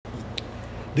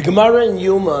The Gemara in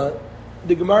Yuma,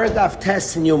 the Gemara Daf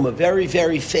Tes in Yuma, very,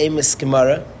 very famous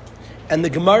Gemara. And the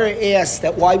Gemara asked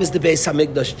that why was the Beis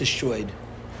HaMikdash destroyed?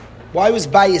 Why was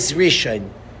Bayis Rishon?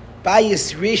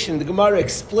 Bayis Rishon, the Gemara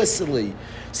explicitly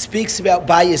speaks about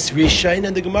Bayis Rishon,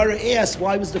 and the Gemara asked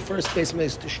why was the first Beis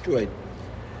HaMikdash destroyed?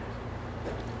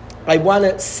 I want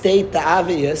to state the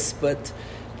obvious, but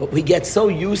we get so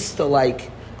used to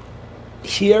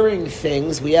hearing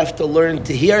things, we have to learn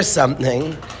to hear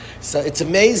something. So it's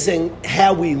amazing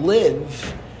how we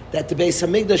live, that the Beis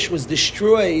HaMikdash was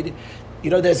destroyed.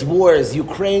 You know, there's wars,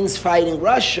 Ukraine's fighting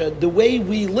Russia. The way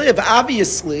we live,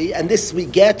 obviously, and this we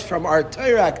get from our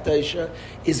Torah Akdosha,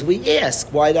 is we ask,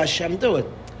 why did Hashem do it?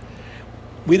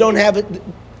 We don't have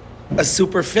a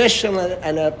superficial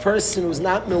and a person who's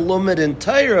not melumad in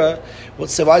Torah. Well,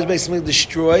 so why was Beis HaMikdash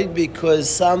destroyed? Because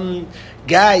some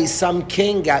guy, some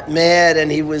king got mad,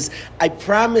 and I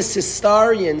promise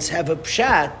historians have a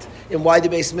pshat in why the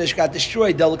Beis HaMikdash got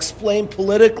destroyed. They'll explain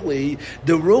politically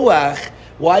the ruach.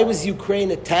 Why was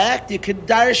Ukraine attacked? You could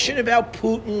darshan about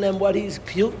Putin and what he's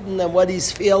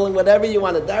feeling, whatever you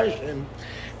want to darshan.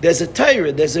 There's a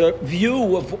Torah, there's a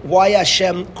view of why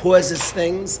Hashem causes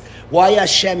things, why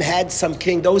Hashem had some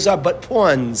king. Those are but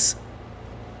pawns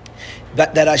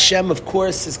that Hashem, of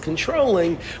course, is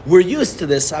controlling. We're used to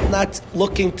this. I'm not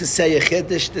looking to say a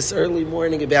chiddush this early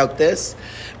morning about this,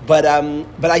 but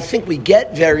I think we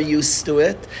get very used to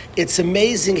it. It's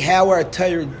amazing how our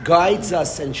Torah guides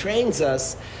us and trains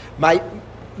us.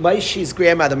 Maishi's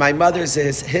grandmother, my mother's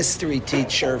a history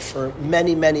teacher for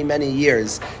many, many, many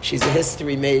years. She's a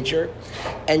history major,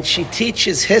 and she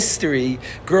teaches history.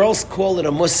 Girls call it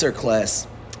a Musar class,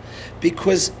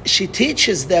 because she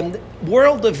teaches them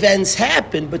world events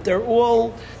happen, but they're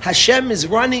all, Hashem is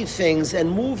running things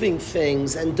and moving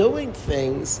things and doing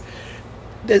things.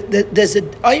 There's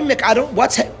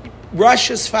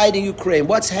Russia's fighting Ukraine.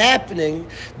 What's happening?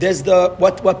 There's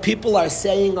what people are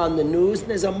saying on the news. And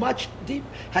there's a much deep.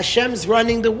 Hashem's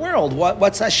running the world.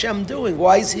 What's Hashem doing?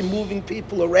 Why is He moving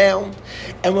people around?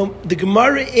 And when the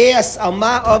Gemara asks,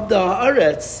 "Alma of the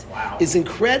Haaretz," is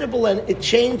incredible, and it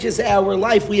changes our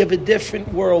life. We have a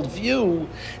different worldview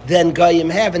than Goyim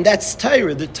have, and that's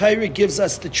Torah. The Torah gives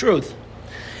us the truth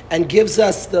and gives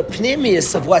us the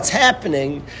pnimius of what's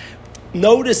happening.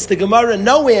 Notice the Gemara,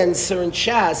 no answer in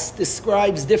Shas,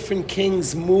 describes different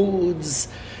kings' moods.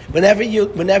 Whenever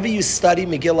you study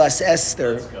Megillas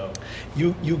Esther,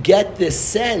 you get this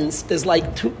sense. There's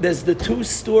the two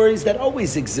stories that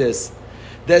always exist.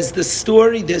 There's the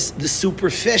story, the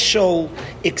superficial,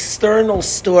 external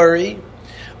story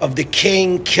of the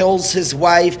king kills his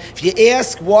wife. If you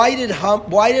ask why did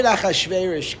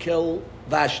Achashverosh kill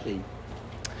Vashti?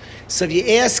 So if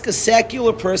you ask a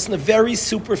secular person a very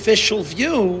superficial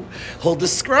view, he'll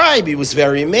describe he was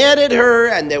very mad at her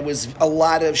and there was a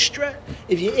lot of stress.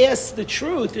 If you ask the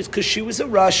truth, it's because she was a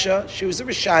Rasha, she was a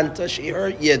Rishanta, she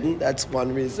hurt Yidden, that's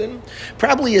one reason.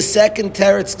 Probably a second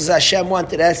teretz because Hashem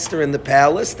wanted Esther in the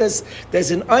palace.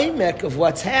 There's an aimek of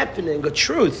what's happening, a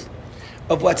truth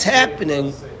of what's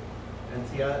happening. And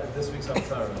this week's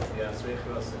Haftarah,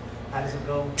 how does it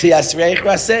go? Tiyasreich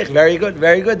Rasech. Very good,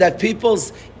 very good. That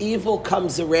people's evil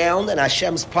comes around and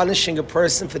Hashem's punishing a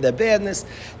person for their badness.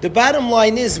 The bottom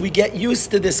line is we get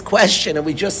used to this question and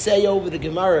we just say over the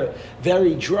Gemara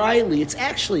very dryly. It's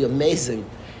actually amazing.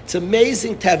 It's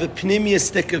amazing to have a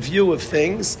pneumistic view of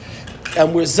things.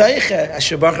 And we're Zeiche,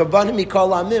 Asher Baruch Rabbanim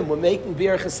Mikol Amim. We're making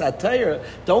Birchas HaTorah.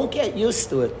 Don't get used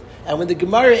to it. And when the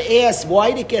Gemara asks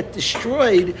why did it get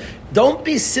destroyed, don't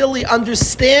be silly.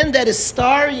 Understand that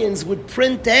historians would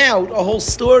print out a whole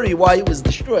story why it was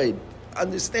destroyed.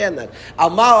 Understand that.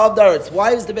 Alma of the earth.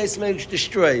 Why is the Beis HaMikdash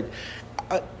destroyed?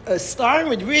 A historian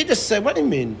would read this and say, what do you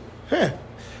mean?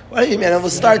 What do you mean? And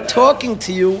we'll start talking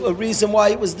to you a reason why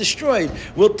it was destroyed.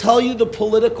 We'll tell you the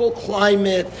political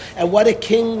climate and what a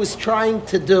king was trying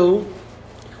to do.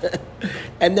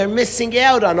 And they're missing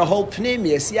out on a whole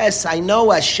pnimius. Yes, I know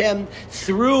Hashem,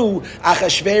 through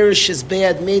Achashverosh's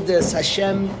bad midas,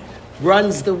 Hashem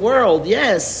runs the world,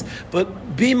 yes,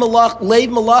 but be malach, leiv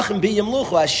malach and be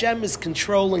yamluchu. Hashem is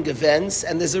controlling events,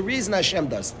 and there's a reason Hashem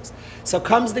does this. So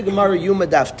comes the Gemara Yuma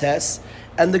Daf Tes,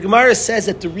 and the Gemara says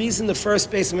that the reason the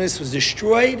first Beis HaMikdash was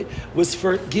destroyed was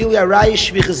for Gili Arayah,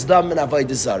 Shvichas Dam, and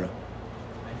Avodah Zarah.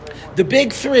 The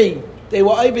big three. They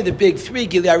were over the big three,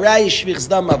 Gili Arayah, Shvichas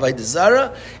Dam, Avodah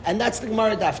Zarah, and that's the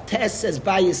Gemara Daf Tes says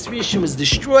Bayis Rishon was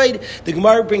destroyed. The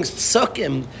Gemara brings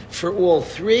psukim for all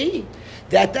three.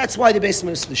 That's why the Beis HaMikdash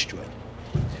was destroyed.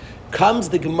 Comes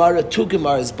the Gemara, two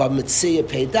Gemaras, Bamitzia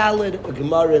Pei Daled, a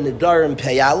Gemara in Nedarim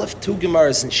Pei Aleph, two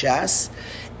Gemaras in Shas,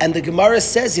 And the Gemara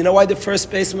says, you know why the first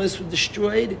Beis Medrash was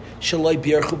destroyed? Shaloi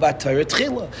birchu b'Torah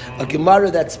tchila. A Gemara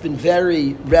that's been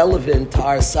very relevant to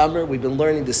our summer. We've been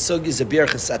learning the sugis of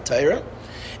birchas HaTorah.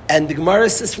 And the Gemara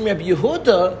says from Rabbi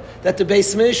Yehuda that the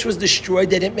Beis Medrash was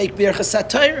destroyed. They didn't make birchas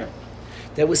HaTorah.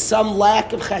 There was some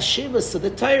lack of chashivas to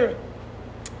the Torah.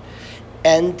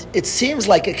 And it seems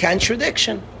like a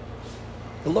contradiction.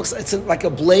 It's like a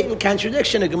blatant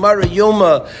contradiction. A Gemara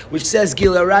Yoma, which says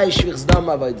Gil Arai Shvichs Dam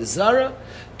Avodah Zara,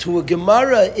 to a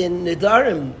Gemara in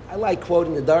Nedarim. I like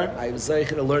quoting Nedarim. I was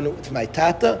able to learn it with my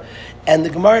tata. And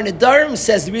the Gemara in Nedarim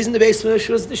says the reason the Beis Medrash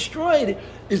was destroyed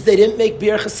is they didn't make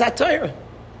Birchas HaTorah.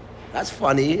 That's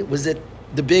funny. Was it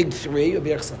the big three or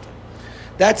Birchas HaTorah?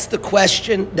 That's the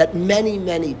question that many,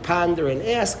 many ponder and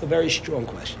ask, a very strong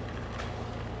question.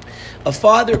 A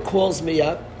father calls me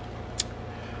up,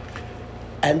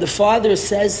 and the father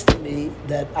says to me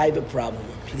that I have a problem.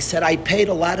 He said, I paid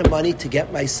a lot of money to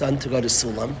get my son to go to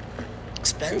Sulam.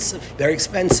 Expensive, very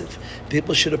expensive.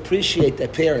 People should appreciate their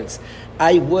parents.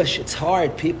 I wish, it's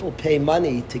hard, people pay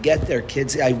money to get their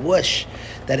kids. I wish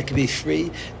that it could be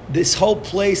free. This whole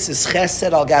place is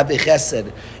chesed al gabi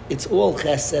chesed. It's all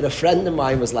chesed. A friend of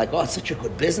mine was like, oh, it's such a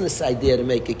good business idea to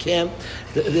make a camp.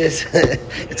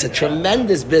 It's a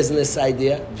tremendous business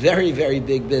idea, very, very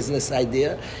big business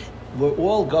idea. We're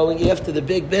all going after the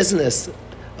big business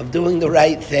of doing the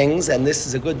right things, and this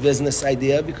is a good business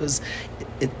idea because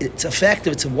it's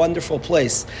effective. It's a wonderful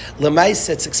place.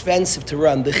 L'maisa, it's expensive to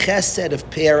run. The chesed of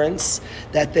parents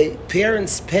that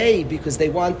parents pay because they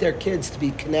want their kids to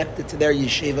be connected to their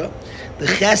yeshiva. The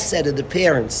chesed of the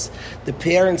parents. The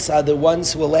parents are the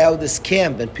ones who allow this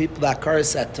camp, and people that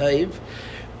karas atayv.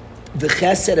 The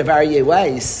chesed of Aryeh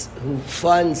Weiss, who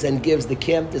funds and gives the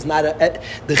camp, is not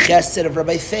the chesed of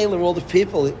Rabbi Thaler, all the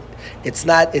people. It's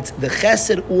the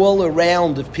chesed all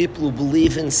around of people who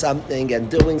believe in something and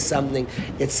doing something.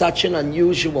 It's such an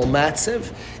unusual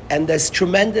matziv, and there's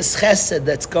tremendous chesed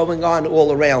that's going on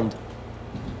all around.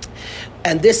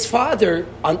 And this father,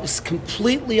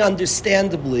 completely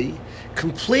understandably,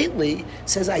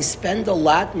 says, I spend a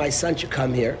lot, my son should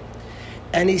come here.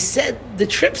 And he said, the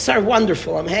trips are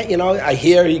wonderful. I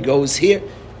hear he goes here.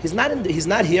 He's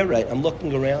not here, right? I'm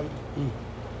looking around.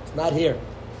 He's not here.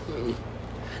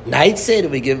 Night say, do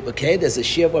we give, okay, there's a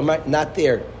shiv, not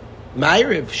there.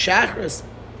 Ma'ariv, Shachris.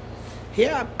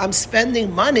 Here, I'm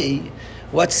spending money.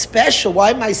 What's special? Why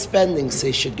am I spending? So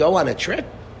he should go on a trip.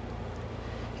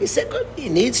 He said, good, he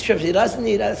needs trips. He doesn't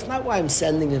need, that's not why I'm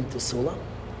sending him to Sulam.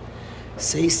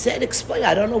 So he said, explain,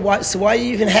 I don't know why, so why do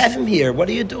you even have him here? What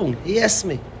are you doing? He asked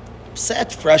me.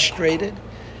 Upset, frustrated.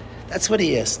 That's what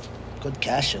he asked. Good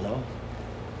cash,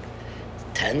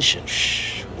 Tension.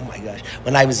 Oh my gosh.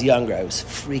 When I was younger, I was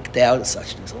freaked out and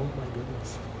such things. Oh my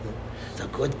goodness. It's a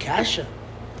good kasha.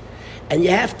 And you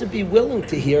have to be willing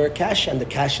to hear a kasha, and the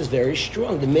kasha is very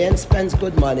strong. The man spends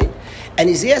good money, and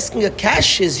he's asking a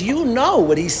kasha,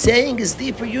 what he's saying is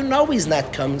deeper. He's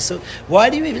not coming. So why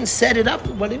do you even set it up?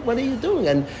 What are you doing?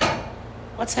 And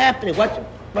what's happening? What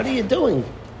are you doing?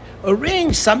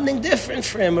 Arrange something different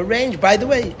for him. By the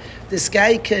way, this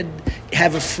guy could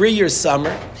have a freer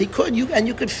summer. He could,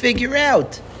 you could figure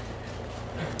out.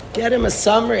 Get him a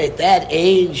summer at that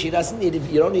age. He doesn't need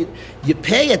to. You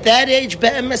pay at that age.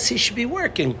 Be'emes, he should be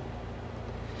working.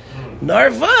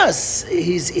 Narvas,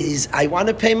 he's. I want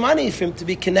to pay money for him to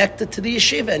be connected to the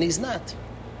yeshiva, and he's not.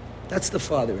 That's the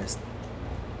father is.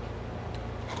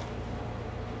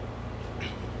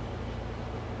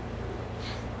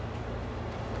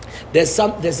 There's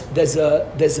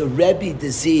a Rebbe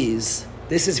disease.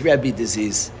 This is Rebbe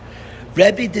disease.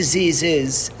 Rebbe disease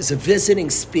is a visiting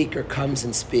speaker comes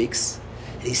and speaks.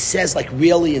 He says like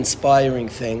really inspiring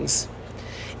things.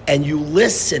 And you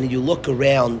listen and you look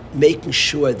around making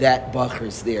sure that bacher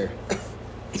is there.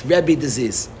 It's Rebbe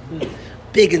disease.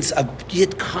 Big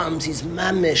Yid comes, he's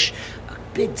mamish, a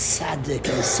big tzaddik,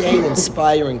 and he's saying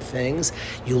inspiring things.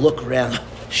 You look around,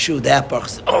 that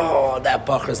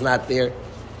bacher's not there.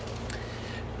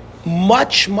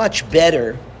 Much, much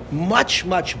better.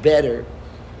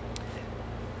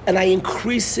 And I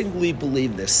increasingly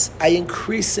believe this.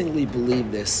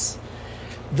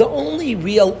 The only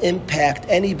real impact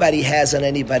anybody has on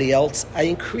anybody else, I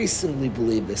increasingly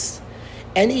believe this.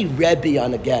 Any Rebbe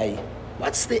on a guy,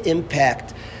 what's the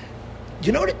impact?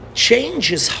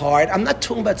 Change is hard. I'm not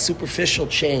talking about superficial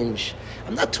change.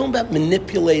 I'm not talking about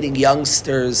manipulating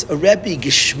youngsters. A Rebbe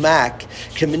Geshmak,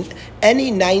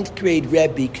 any 9th grade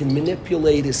Rebbe can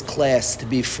manipulate his class to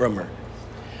be frummer.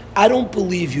 I don't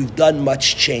believe you've done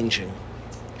much changing.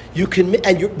 You can,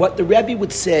 what the Rebbe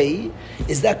would say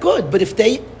is that good. But if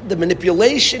the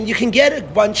manipulation, you can get a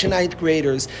bunch of ninth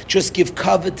graders, just give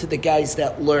cover to the guys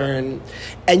that learn,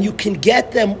 and you can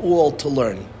get them all to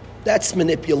learn. That's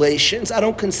manipulations. I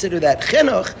don't consider that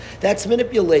chinuch. That's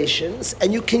manipulations,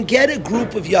 and you can get a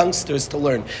group of youngsters to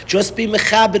learn. Just be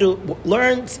mechaber who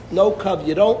learns, no cover.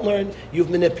 You don't learn, you've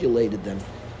manipulated them.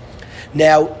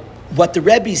 Now, what the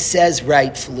Rebbe says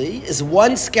rightfully is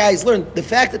once guys learn, the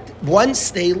fact that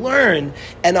once they learn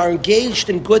and are engaged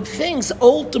in good things,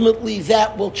 ultimately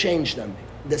that will change them.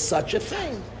 There's such a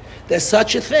thing. There's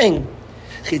such a thing.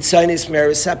 Chitzonis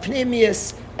meris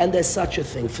hapnimius, and there's such a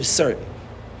thing for certain.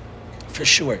 For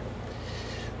sure.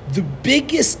 The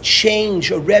biggest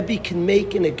change a Rebbe can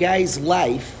make in a guy's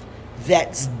life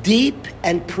that's deep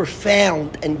and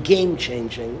profound and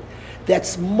game-changing,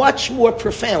 that's much more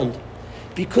profound.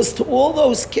 Because to all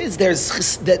those kids,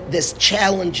 there's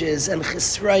challenges and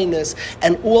chesroinus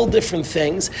and all different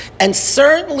things, and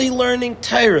certainly learning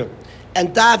Torah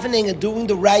and davening and doing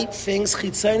the right things,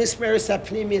 chitzonis meris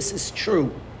hapnimius, is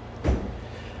true.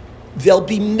 There'll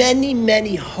be many,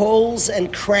 many holes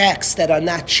and cracks that are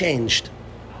not changed.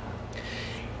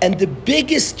 And the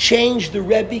biggest change the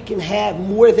Rebbe can have,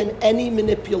 more than any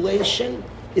manipulation,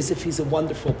 is if he's a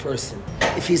wonderful person,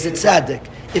 if he's a tzaddik,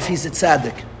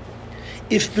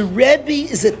 If the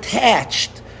Rebbe is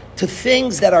attached to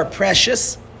things that are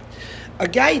precious, a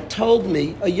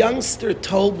youngster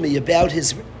told me about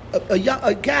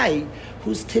a guy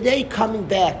who's today coming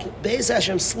back, Be'ez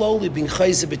Hashem, slowly being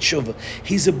chayzer b'tshuva.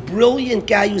 He's a brilliant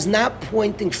guy who's not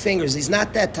pointing fingers. He's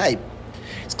not that type.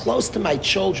 He's close to my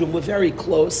children. We're very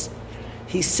close.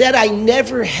 He said, I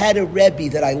never had a Rebbe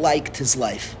that I liked his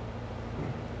life.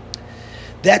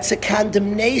 That's a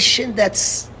condemnation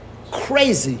that's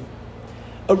crazy.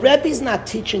 A Rebbe is not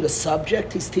teaching a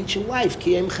subject, he's teaching life.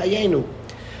 Kiyem chayenu.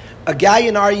 A guy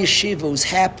in our yeshiva who's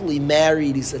happily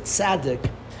married, he's a tzaddik.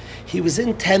 He was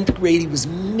in 10th grade, he was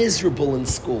miserable in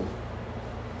school.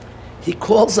 He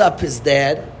calls up his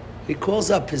dad,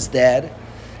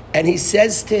 and he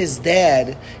says to his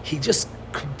dad, he just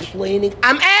complaining,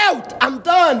 I'm out, I'm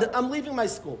done, I'm leaving my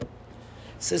school.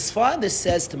 So his father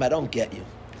says to him, I don't get you.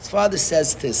 His father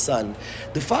says to his son,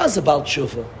 the father's about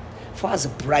tshuva. The father's a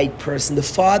bright person. The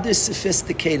father's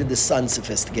sophisticated, the son's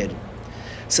sophisticated.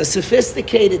 So a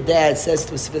sophisticated dad says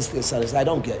to a sophisticated son, he says, I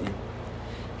don't get you.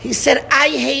 He said, I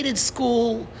hated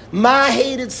school, Ma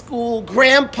hated school,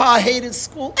 Grandpa hated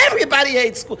school, everybody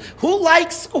hates school. Who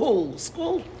likes school?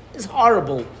 School is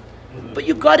horrible. But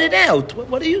you got it out.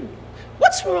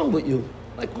 What's wrong with you?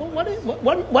 Like,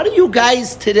 what are you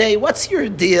guys today? What's your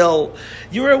deal?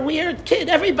 You're a weird kid.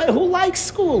 Everybody who likes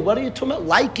school. What are you talking about?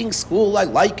 Liking school, I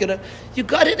like it. You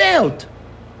got it out.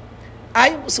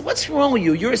 So what's wrong with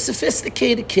you? You're a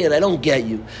sophisticated kid. I don't get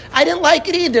you. I didn't like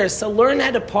it either. So learn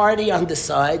how to party on the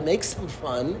side, make some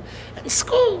fun, and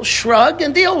school, shrug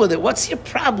and deal with it. What's your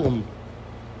problem?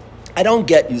 I don't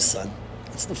get you, son.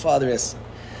 That's the father is.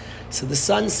 So the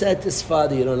son said to his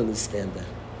father, you don't understand that.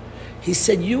 He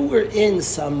said, you were in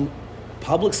some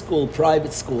public school,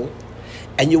 private school,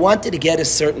 and you wanted to get a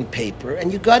certain paper,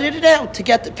 and you gutted it out to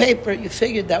get the paper. You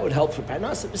figured that would help for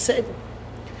Parnasa B'Seder.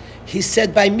 He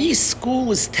said, by me, school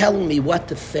was telling me what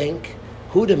to think,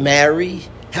 who to marry,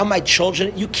 how my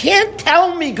children... You can't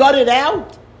tell me gut it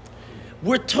out.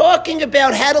 We're talking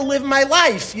about how to live my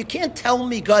life. You can't tell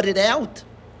me gut it out.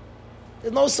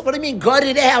 There's no, what do you mean gut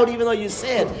it out, even though you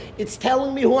said it's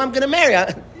telling me who I'm going to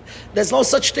marry? There's no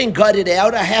such thing gut it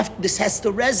out. This has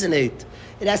to resonate.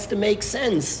 It has to make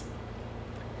sense.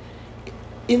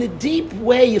 In a deep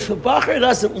way, if a bacher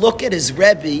doesn't look at his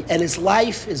Rebbe and his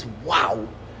life is wow,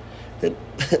 then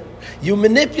you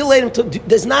manipulate him to...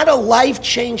 There's not a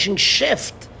life-changing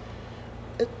shift.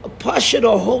 A pashut,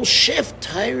 a whole shift,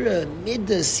 Torah,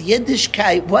 Midas,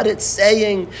 Yiddishkeit, what it's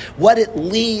saying, what it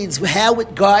leads, how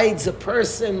it guides a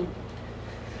person.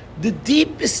 The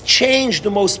deepest change,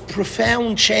 the most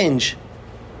profound change.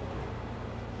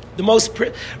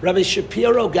 Rabbi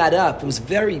Shapiro got up. It was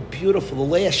very beautiful,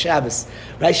 the last Shabbos.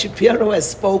 Rabbi Shapiro has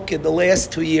spoken the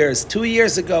last 2 years. 2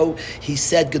 years ago, he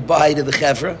said goodbye to the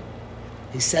Chevra.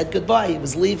 He said goodbye. He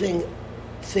was leaving.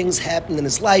 Things happened in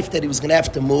his life that he was going to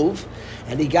have to move.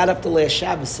 And he got up the last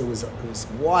Shabbos. It was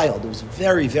wild. It was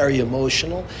very, very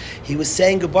emotional. He was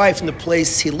saying goodbye from the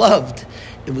place he loved.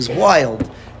 It was wild.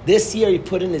 This year he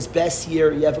put in his best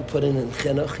year he ever put in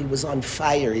Chinuch. He was on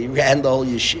fire. He ran the whole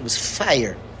yeshiva. It was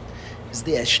fire. He was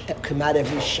there, come out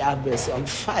every Shabbos, on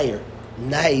fire.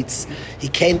 Nights. He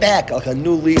came back like a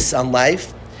new lease on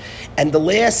life. And the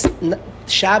last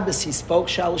Shabbos he spoke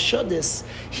Shalosh Shodis,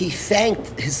 he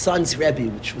thanked his son's Rebbe,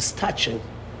 which was touching.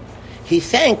 he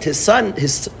thanked his son.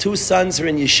 His two sons are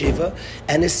in yeshiva,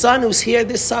 and his son who's here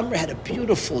this summer had a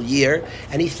beautiful year,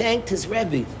 and he thanked his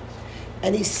Rebbe.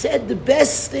 And he said the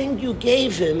best thing you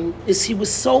gave him is he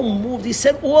was so moved. He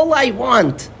said, all I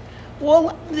want,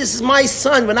 this is my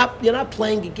son. You're not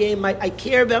playing a game. I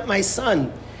care about my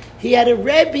son. He had a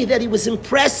Rebbe that he was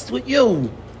impressed with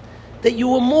you, that you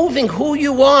were moving who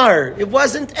you are. It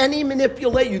wasn't any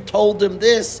manipulation. You told him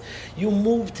this. You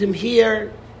moved him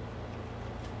here.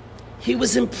 He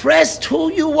was impressed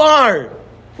who you are.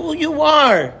 Who you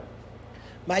are.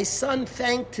 My son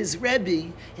thanked his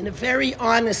Rebbe in a very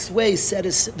honest way, said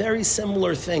a very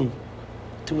similar thing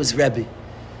to his Rebbe.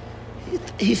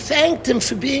 He thanked him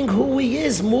for being who he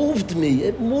is, moved me,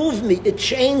 it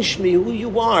changed me, who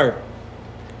you are.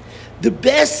 The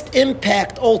best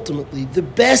impact, ultimately,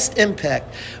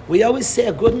 we always say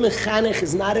a good mechanech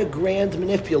is not a grand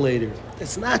manipulator.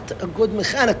 It's not a good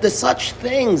mechanech. There's such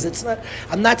things.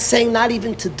 I'm not saying not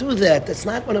even to do that. That's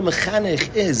not what a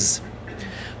mechanech is.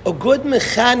 A good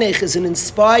mechanech is an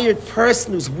inspired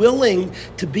person who's willing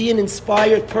to be an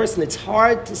inspired person. It's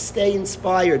hard to stay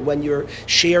inspired when you're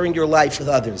sharing your life with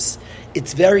others.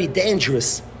 It's very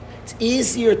dangerous. It's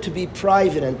easier to be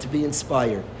private and to be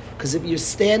inspired. Because if you're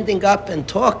standing up and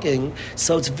talking,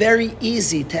 so it's very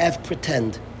easy to have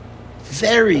pretend.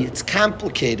 It's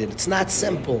complicated. It's not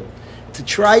simple. To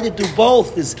try to do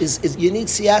both is you need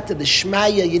siyata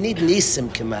d'shmaya, you need nisim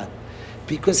kemat.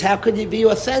 Because how could you be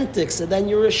authentic? So then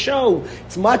you're a show.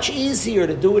 It's much easier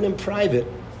to do it in private.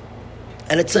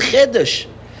 And it's a chiddush.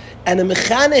 And a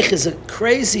mechanech is a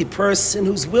crazy person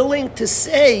who's willing to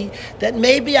say that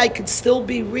maybe I could still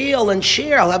be real and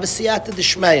share. I'll have a siyata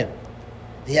d'shmaya.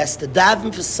 He has to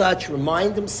daven for such,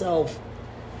 remind himself.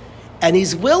 And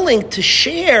he's willing to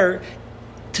share,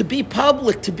 to be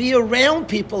public, to be around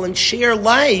people and share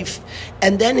life.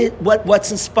 And then what's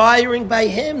inspiring by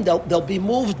him, they'll be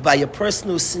moved by a person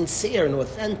who's sincere and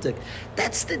authentic.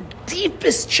 That's the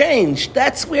deepest change.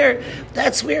 That's where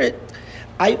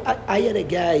I had a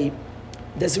guy,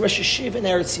 there's a Rosh Hashiva in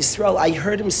Eretz Yisrael. I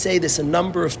heard him say this a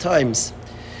number of times.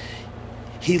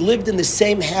 He lived in the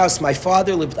same house. My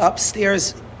father lived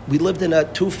upstairs. We lived in a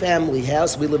two-family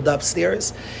house. We lived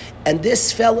upstairs. And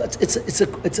this fellow,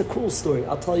 it's a cool story.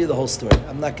 I'll tell you the whole story.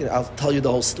 I'll tell you the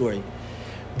whole story.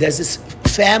 There's this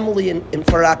family in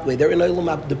Farakwe. They're in Olam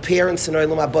Haba. The parents in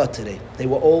Olam Haba today. They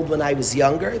were old when I was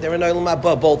younger. They're in Olam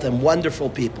Haba, both of them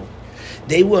wonderful people.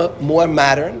 They were more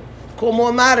modern. Cool,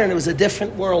 more modern. It was a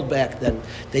different world back then.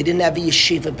 They didn't have a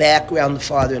yeshiva background, the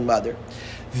father and mother.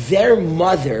 Their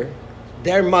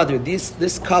mother,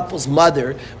 this couple's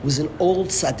mother was an old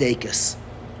tzaddikus,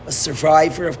 a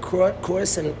survivor, of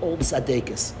course, and an old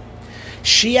tzaddikus.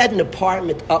 She had an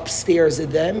apartment upstairs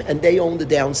of them, and they owned the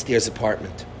downstairs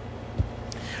apartment.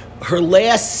 Her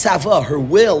last sava, her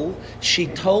will, she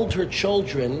told her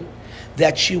children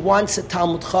that she wants a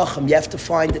Talmud Chacham. You have to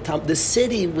find the Talmud. The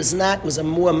city was a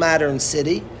more modern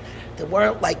city. There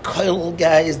weren't like koil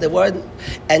guys.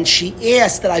 And she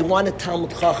asked that I want a Talmud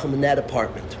Chacham in that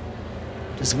apartment.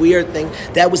 This weird thing.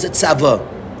 That was a tzava.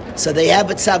 So they have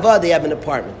a tzava, they have an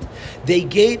apartment.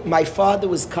 My father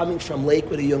was coming from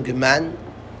Lakewood, a younger man,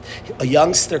 a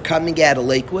youngster coming out of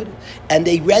Lakewood, and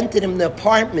they rented him the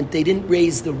apartment. They didn't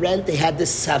raise the rent. They had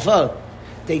this tzava.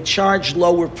 They charged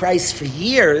lower price for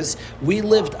years. We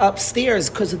lived upstairs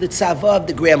because of the tzava of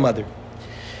the grandmother.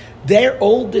 Their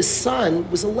oldest son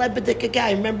was a Lebedika guy.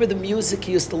 I remember the music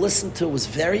he used to listen to was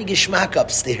very gishmak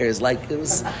upstairs.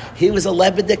 He was a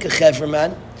Lebedika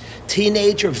chevra,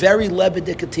 teenager, very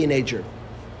Lebedika teenager.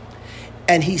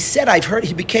 And he said, I've heard,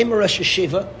 he became a Rosh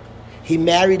Hashiva. He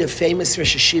married a famous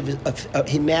Rosh Hashiva.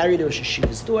 He married a Rosh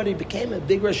Hashiva's daughter. He became a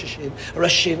big Rosh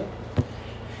Hashiva.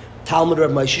 Talmud Rav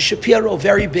Moshe Shapiro,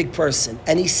 very big person.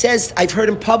 And he says, I've heard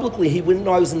him publicly, he wouldn't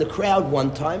know I was in the crowd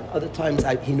one time. Other times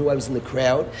he knew I was in the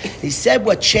crowd. He said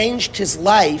what changed his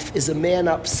life is a man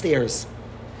upstairs.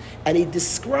 And he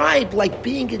described like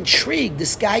being intrigued.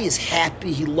 This guy is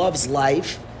happy, he loves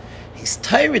life. He's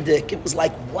Toradic. It was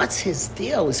like, what's his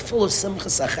deal? He's full of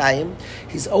simchas achayim.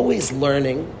 He's always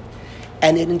learning.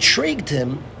 And it intrigued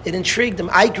him.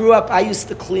 I grew up, I used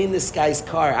to clean this guy's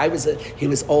car. He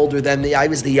was older than me. I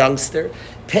was the youngster.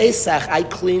 Pesach, I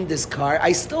cleaned this car.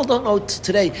 I still don't know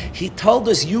today. He told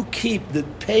us, the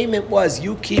payment was,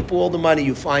 you keep all the money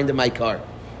you find in my car.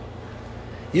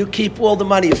 You keep all the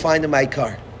money you find in my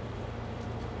car.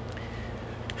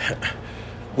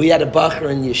 We had a bacher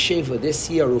in yeshiva this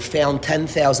year who found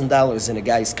 $10,000 in a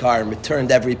guy's car and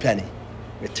returned every penny.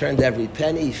 returned every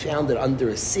penny. He found it under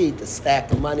a seat, a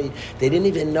stack of money. They didn't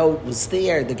even know it was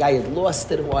there. The guy had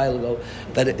lost it a while ago.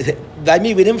 But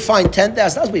we didn't find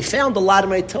 $10,000. We found a lot of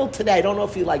money. Till today, I don't know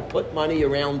if he put money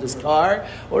around his car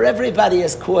or everybody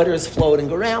has quarters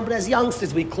floating around. But as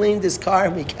youngsters, we cleaned his car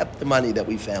and we kept the money that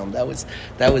we found. That was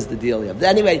the deal. But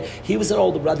anyway, he was an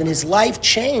older brother and his life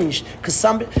changed because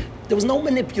there was no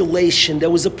manipulation. There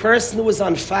was a person who was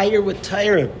on fire with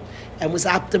Torah and was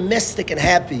optimistic and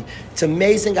happy. It's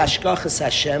amazing, Ashkachas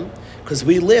Hashem, because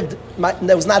we lived,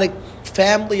 there was not a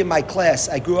family in my class.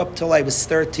 I grew up till I was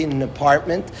 13 in an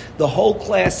apartment. The whole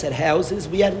class had houses.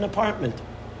 We had an apartment.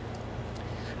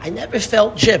 I never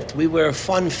felt gypped. We were a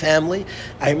fun family.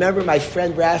 I remember my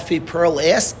friend Rafi Pearl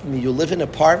asked me, you live in an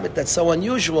apartment? That's so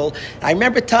unusual. I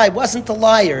remember I wasn't a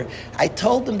liar. I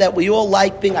told him that we all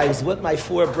like being, I was with my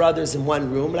 4 brothers in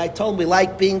one room, and I told him we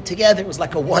liked being together. It was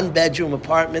like a 1-bedroom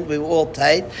apartment. We were all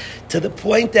tight, to the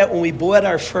point that when we bought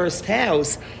our first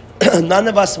house, none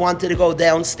of us wanted to go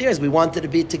downstairs. We wanted to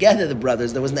be together, the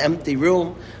brothers. There was an empty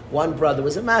room. One brother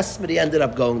was a masmid. He ended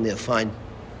up going there fine.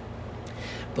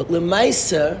 But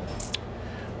Lemaisa,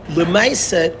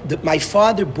 my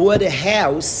father bought a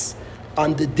house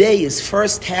on the day, his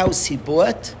first house he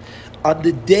bought. On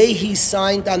the day he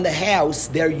signed on the house,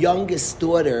 their youngest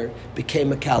daughter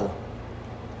became a Kala.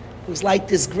 It was like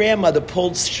this grandmother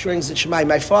pulled strings at Shemai.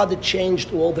 My father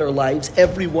changed all their lives.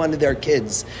 Every one of their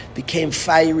kids became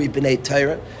fiery B'nai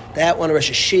Torah. That one,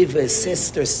 Rosh Hashiva, his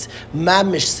sisters,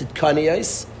 Mamish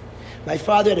Sidkaniyos. My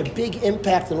father had a big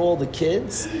impact on all the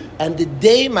kids, and the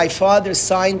day my father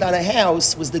signed on a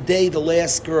house was the day the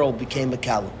last girl became a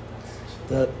Kala.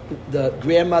 The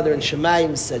grandmother in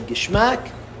Shemayim said,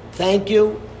 Gishmak, thank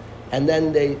you, and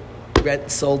then they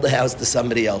sold the house to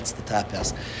somebody else, the top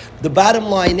house. The bottom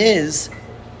line is,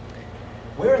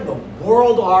 where in the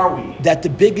world are we? That the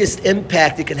biggest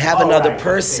impact it can have another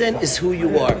person is who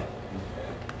you are.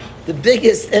 The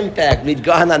biggest impact, we've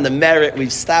gone on the merit,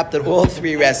 we've stopped at all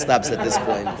 3 rest stops at this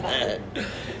point.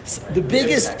 The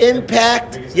biggest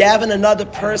impact you have in another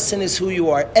person is who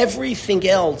you are. Everything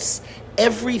else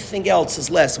is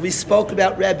less. We spoke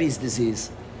about Rebbe's disease.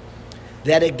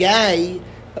 That a guy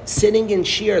sitting in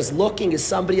chairs looking at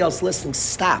somebody else listening,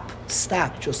 stop,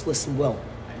 just listen well.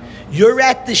 You're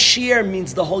at the shiur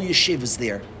means the whole yeshiva is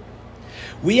there.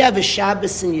 We have a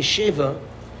Shabbos in yeshiva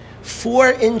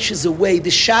 4 inches away.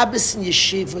 The Shabbos in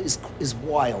yeshiva is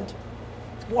wild.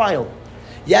 Wild.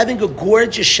 You're having a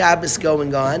gorgeous Shabbos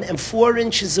going on, and 4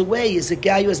 inches away is a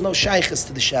guy who has no shaykhs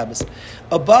to the Shabbos.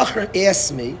 A bacher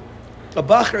asked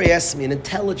me, an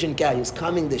intelligent guy who's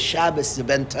coming to Shabbos to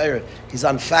Ben Torah, he's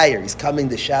on fire, he's coming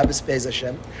to Shabbos, Be'ez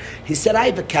Hashem. He said, I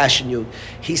have a kash on you.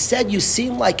 He said, you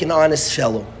seem like an honest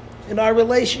fellow. In our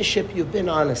relationship, you've been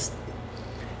honest.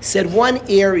 He said, one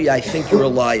area I think you're a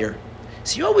liar.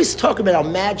 So you always talk about how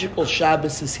magical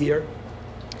Shabbos is here.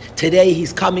 Today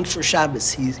he's coming for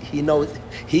Shabbos.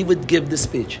 He would give the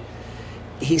speech.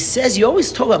 He says, you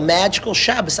always talk about magical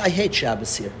Shabbos. I hate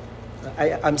Shabbos here.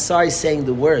 I'm sorry saying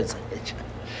the words.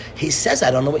 He says,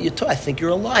 I don't know what you're talking. I think you're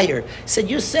a liar. He said,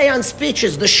 you say on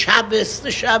speeches, the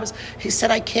Shabbos. He said,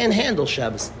 I can't handle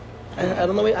Shabbos. I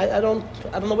don't know. I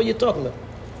don't know what you're talking about.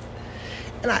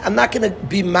 And I'm not going to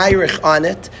be myrich on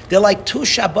it. There are like 2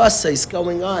 Shabbosais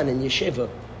going on in yeshiva.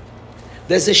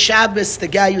 There's a Shabbos, the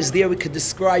guy who's there we could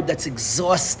describe, that's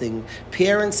exhausting.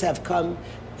 Parents have come.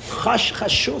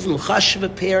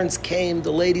 Chashuva parents came.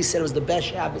 The lady said it was the best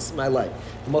Shabbos in my life.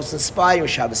 The most inspiring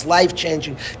Shabbos,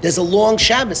 life-changing. There's a long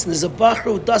Shabbos, and there's a bacher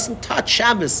who doesn't touch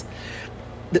Shabbos.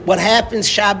 What happens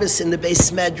Shabbos in the Beis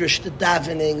Medrash, the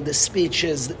davening, the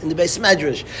speeches in the Beis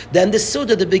Medrash. Then the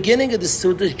Suda, the beginning of the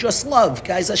Suda is just love.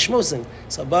 Guys are schmoozing.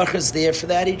 So Baruch's there for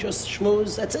that. He just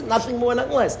schmooze. That's it. Nothing more,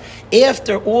 nothing less.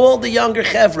 After all the younger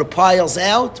chevra piles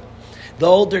out, the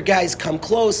older guys come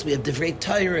close. We have Divrei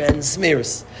Torah and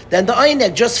Zmiris. Then the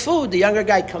Einek, just food. The younger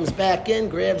guy comes back in,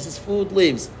 grabs his food,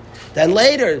 leaves. Then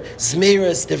later,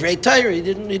 Zmiris, Divrei Torah, he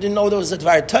didn't know there was a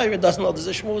Dvar Torah, doesn't know there's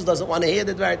a Shmuz, doesn't want to hear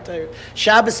the Dvar Torah.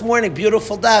 Shabbos morning,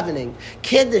 beautiful davening.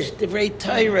 Kiddush, Divrei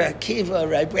Torah, Akiva,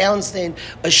 Rabbi Brownstein,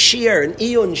 a shiur, an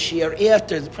Iyun shiur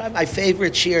after, probably my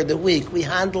favorite shiur of the week. We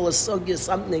handle a sugya,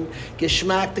 something,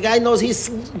 Geshmak. The guy knows he's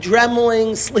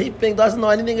dremeling, sleeping, doesn't know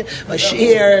anything. A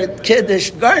shiur,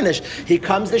 Kiddush, garnish. He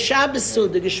comes to Shabbos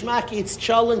Suda, Geshmak eats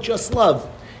chol and just love.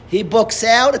 He books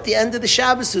out at the end of the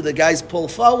Shabbos, so the guys pull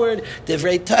forward.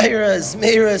 Divrei Torah,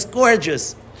 Zmiris,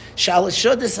 gorgeous. Shalosh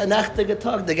Shudas Anachta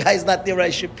Gatog. The guy's not there.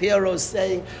 Right? Shapiro is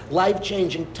saying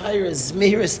life-changing Torah,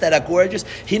 Zmiris that are gorgeous.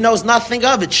 He knows nothing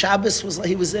of it. Shabbos was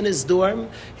he was in his dorm.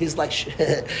 He's like,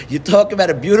 you talk about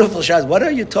a beautiful Shabbos. What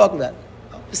are you talking about?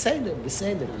 Beseder.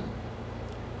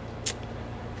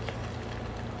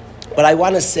 What I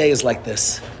want to say is like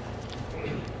this.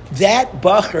 That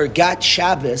Bacher got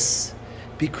Shabbos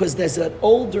because there's an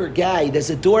older guy, there's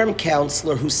a dorm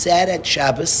counselor who sat at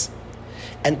Shabbos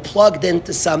and plugged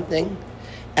into something,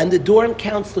 and the dorm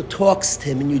counselor talks to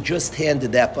him, and you just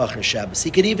handed that Bacher Shabbos.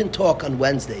 He could even talk on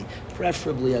Wednesday,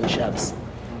 preferably on Shabbos.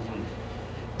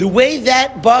 The way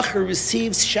that Bacher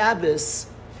receives Shabbos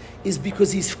is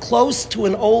because he's close to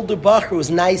an older Bacher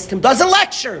who's nice to him, doesn't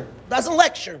lecture.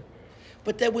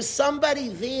 But there was somebody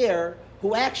there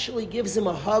who actually gives him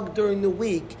a hug during the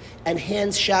week and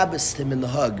hands Shabbos to him in the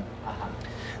hug.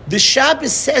 The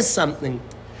Shabbos says something.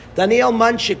 Daniel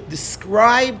Munchik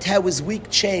described how his week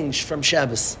changed from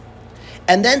Shabbos.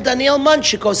 And then Daniel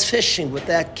Munchik goes fishing with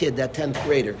that kid, that 10th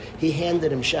grader. He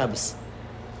handed him Shabbos.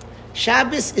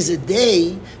 Shabbos is a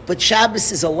day, but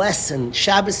Shabbos is a lesson.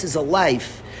 Shabbos is a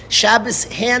life. Shabbos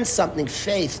hands something,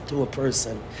 faith, to a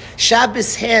person.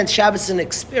 Shabbos is an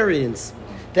experience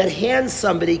that hands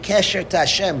somebody kesher to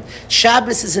Hashem.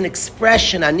 Shabbos is an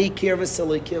expression, ani kirvas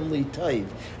elikim li toiv.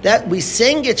 That we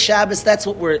sing at Shabbos, that's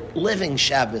what we're living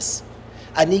Shabbos.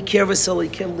 Ani kirvas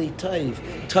elikim li toiv.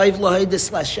 Toiv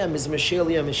lahoidus l'Hashem is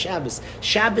Mashiach is Shabbos.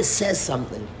 Shabbos says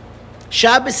something.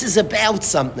 Shabbos is about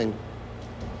something.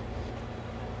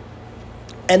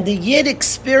 And the Yid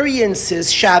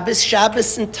experiences Shabbos.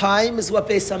 Shabbos in time is what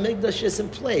Beis HaMikdash is in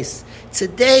place.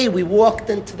 Today we walked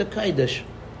into the Kodesh.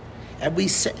 And we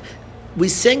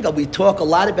talk a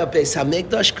lot about Beis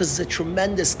HaMikdash because it's a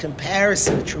tremendous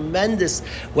comparison,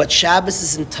 what Shabbos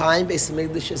is in time, Beis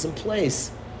HaMikdash is in place.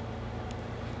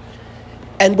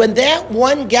 And when that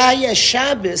one guy has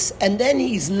Shabbos, and then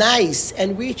he's nice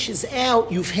and reaches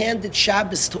out, you've handed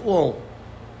Shabbos to all.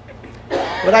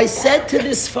 But I said to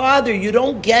this father, you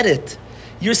don't get it.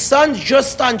 Your son's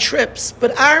just on trips,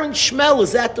 but Aaron Shmuel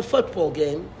is at the football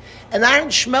game. And Aaron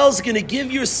Shmuel is going to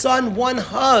give your son one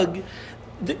hug.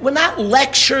 We're not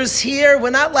lectures here. We're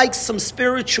not like some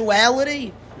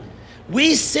spirituality.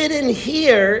 We sit in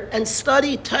here and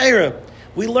study Torah.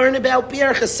 We learn about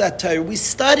Birchas Torah. We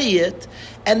study it.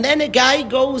 And then a guy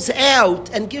goes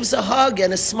out and gives a hug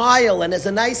and a smile and has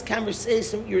a nice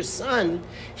conversation with your son.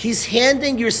 He's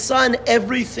handing your son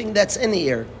everything that's in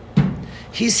here.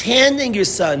 He's handing your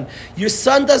son. Your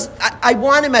son does. I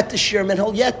want him at the shiurim, and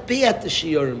he'll yet be at the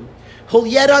shiurim. He'll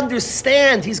yet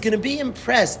understand. He's going to be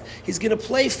impressed. He's going to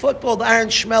play football with Aaron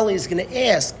Shmuel. He's going to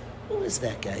ask, who is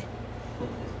that guy?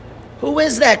 Who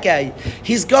is that guy?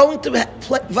 He's going to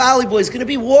play volleyball. He's going to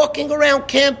be walking around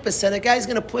campus, and a guy's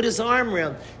going to put his arm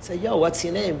around, say, yo, what's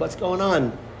your name? What's going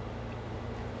on?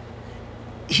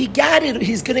 He got it.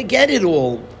 He's going to get it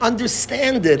all.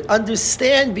 Understand it.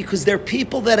 Understand, because there are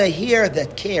people that are here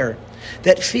that care,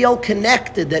 that feel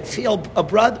connected, that feel a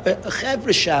brother, a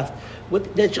chevrashaft.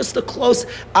 They're just a close.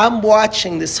 I'm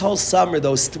watching this whole summer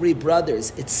those three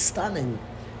brothers. It's stunning.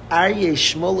 Aryeh,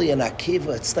 Shmuley, and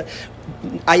Akiva.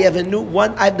 I have a new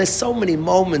one. There's so many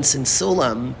moments in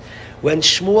Sulam when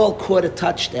Shmuel caught a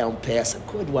touchdown pass. A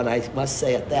good one, I must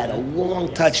say at that. A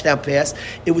long touchdown pass.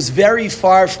 It was very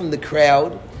far from the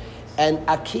crowd. And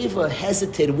Akiva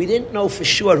hesitated. We didn't know for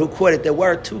sure who caught it. There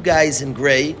were two guys in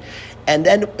gray. And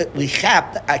then we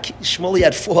chapped. Shmuley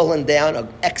had fallen down, an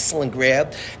excellent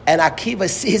grab. And Akiva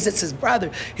sees it's his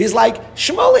brother. He's like,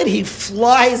 Shmuley, he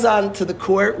flies onto the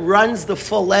court, runs the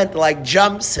full length, like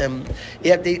jumps him.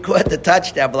 He caught the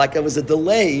touchdown, but like there was a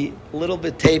delay, a little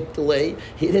bit tape delay.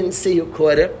 He didn't see who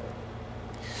caught it.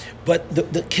 But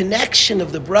the connection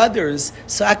of the brothers,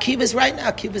 so Akiva's right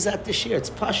now, Akiva's at the shir. It's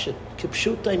Pashut,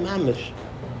 Kipshutai Mamish.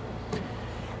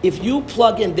 If you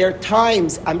plug in, there are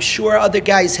times, I'm sure other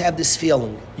guys have this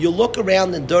feeling. You look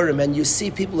around in Durham and you see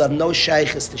people who have no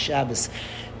shaykhs to Shabbos.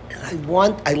 And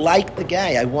I like the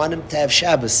guy. I want him to have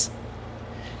Shabbos.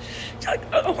 Like,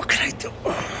 what can I do?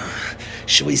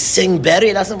 Should we sing better?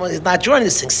 He's not joining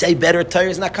to sing. Say better Torah.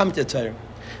 He's not coming to Torah.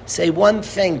 Say one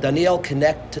thing, Daniel,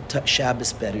 connect to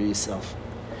Shabbos better yourself.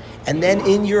 And then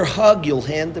in your hug, you'll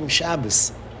hand him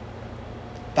Shabbos.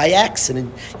 By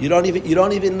accident, you don't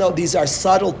even know. These are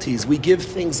subtleties. We give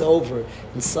things over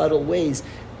in subtle ways.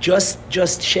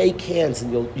 Just shake hands,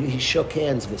 and he shook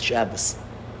hands with Shabbos.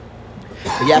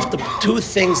 But you have to. Two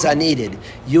things are needed.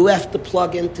 You have to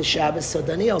plug into Shabbos. So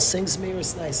Daniel sings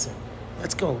Miras Nicer.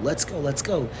 Let's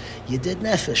go. You did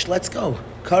Nefesh. Let's go.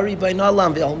 Kari by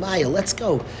Nalam v'Almaya. Let's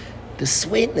go. The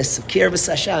sweetness of Kirvas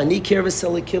Hashem, Ani Kirvas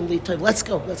Elikim Li. Let's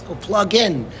go. Plug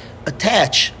in,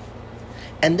 attach.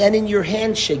 And then in your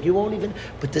handshake, you won't even...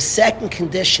 But the second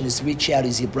condition is reach out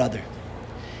as your brother.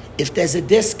 If there's a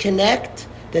disconnect,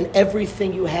 then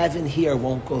everything you have in here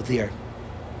won't go there.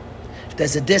 If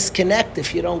there's a disconnect,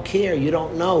 if you don't care, you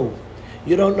don't know.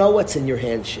 You don't know what's in your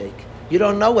handshake. You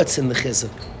don't know what's in the chizuk.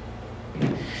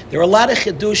 There are a lot of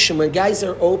chidushim. When guys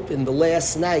are open the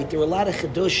last night, there are a lot of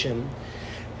chidushim.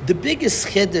 The biggest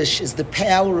chiddush is the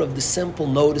power of the simple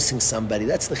noticing somebody.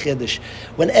 That's the chiddush.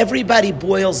 When everybody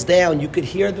boils down, you could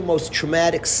hear the most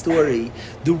traumatic story.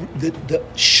 The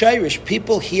shirish,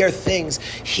 people hear things.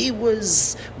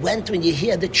 When you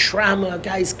hear the trauma, a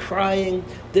guy's crying.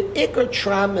 The ikar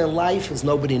trauma in life is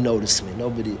nobody noticed me.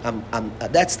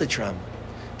 That's the trauma.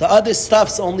 The other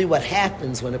stuff's only what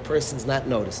happens when a person's not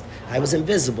noticed. I was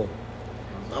invisible.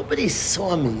 Nobody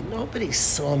saw me.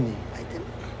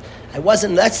 I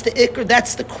wasn't, that's the ikr,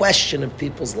 that's the question of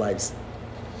people's lives.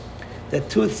 There are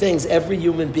two things every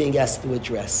human being has to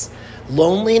address.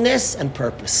 Loneliness and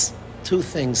purpose. Two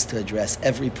things to address,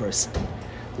 every person.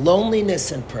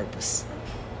 Loneliness and purpose.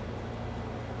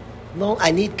 No,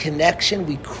 I need connection,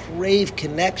 we crave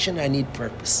connection, I need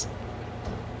purpose.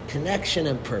 Connection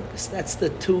and purpose. That's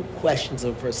the two questions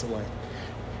of a person's life.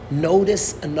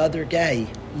 Notice another guy.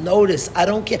 Notice, I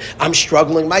don't care. I'm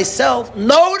struggling myself.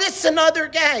 Notice another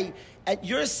guy. And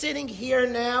you're sitting here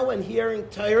now and hearing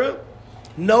Torah.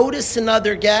 Notice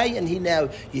another guy, and you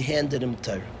handed him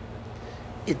Torah.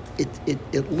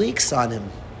 It leaks on him.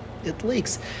 It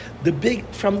leaks.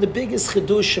 From the biggest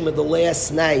chidushim of the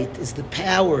last night is the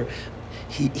power.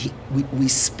 We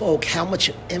spoke how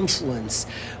much influence.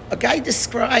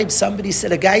 Somebody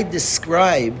said a guy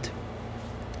described.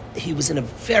 He was in a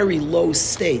very low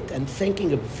state and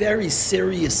thinking of very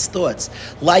serious thoughts,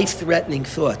 life-threatening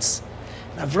thoughts.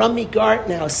 And Avrami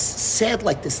Gartner said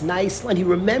like this nice line. He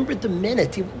remembered the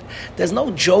minute. There's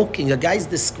no joking. A guy's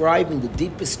describing the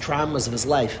deepest traumas of his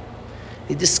life.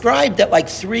 He described that like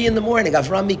 3 a.m.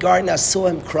 Avrami Gartner saw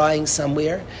him crying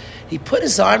somewhere. He put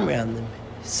his arm around him.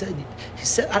 He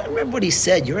said, I don't remember what he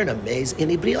said. You're an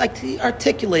amazing. But he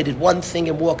articulated one thing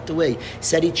and walked away. He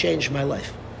said he changed my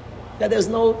life.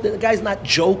 The guy's not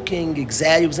joking, he was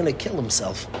going to kill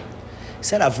himself. He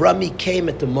said Avrami came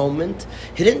at the moment.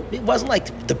 It wasn't like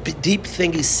the deep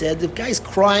thing he said. The guy's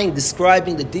crying,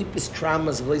 describing the deepest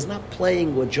traumas. He's not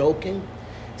playing or joking.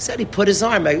 He said he put his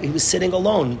arm, he was sitting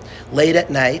alone late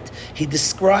at night. He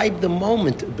described the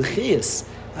moment, B'chias.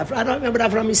 I don't remember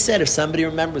what Avrami said. If somebody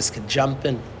remembers, could jump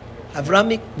in.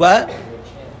 Avrami, what?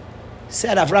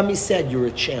 Avrami said, you're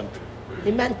a champ. He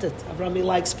meant it. Avrami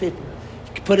likes people.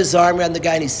 He put his arm around the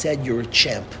guy and he said, you're a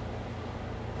champ.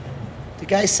 The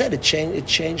guy said, it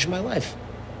changed my life.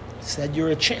 He said, you're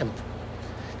a champ.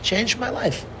 Changed my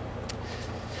life.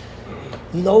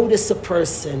 Notice a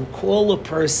person, call a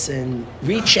person,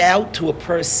 reach out to a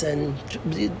person.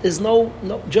 There's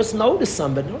just notice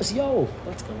somebody. Notice,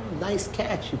 what's going on? Nice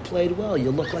catch. You played well.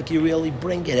 You look like you really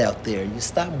bring it out there. You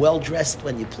stop well dressed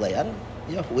when you play. Where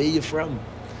are you from?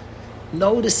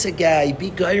 Notice a guy, be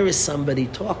good with somebody,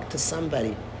 talk to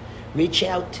somebody, reach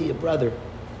out to your brother.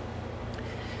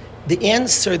 The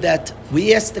answer that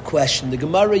we asked the question, the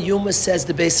Gemara Yuma says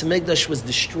the Beis Hamikdash was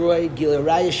destroyed, the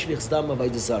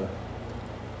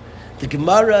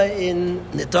Gemara in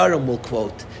Nedarim will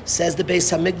quote, says the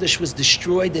Beis Hamikdash was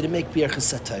destroyed, they didn't make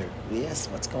Birchas HaTorah. We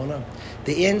asked, what's going on?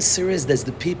 The answer is there's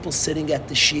the people sitting at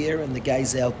the shir and the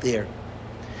guys out there.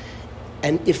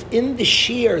 And if in the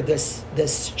shir there's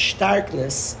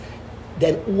starkness,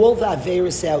 then all the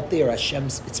averis out there, it's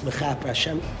mechaper.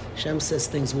 Hashem says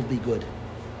things will be good.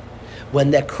 When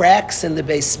there are cracks in the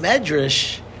Beis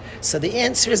Medrash, so the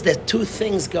answer is there are two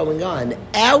things going on.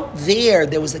 Out there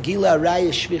was a Gila Araya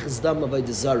Shvichas Dam Avodah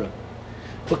Zarah.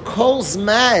 But Kol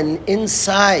Zman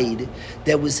inside,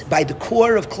 there was, by the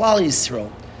core of Klal Yisrael,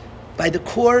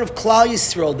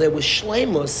 there was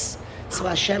Shleimus. So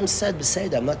Hashem said,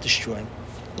 B'Seidah, I'm not destroying.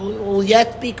 It will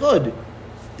yet be good.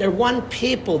 They're one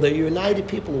people, they're united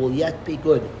people, it will yet be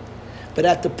good. But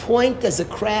at the point there's a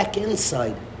crack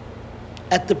inside.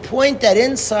 At the point that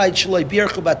inside, Shaloi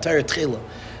Birchu B'Torah Tchila,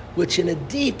 which in a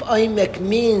deep Oimek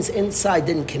means inside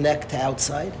didn't connect to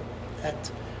outside.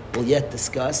 That we'll yet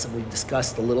discuss, and we've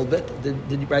discussed a little bit.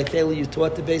 Did right, Taylor, you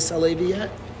taught the Beis Halevi yet?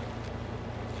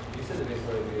 You said the Beis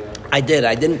Halevi, yeah. I did.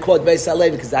 I didn't quote Beis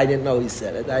Halevi because I didn't know he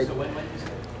said it. So when might you say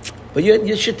it? But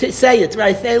you should say it,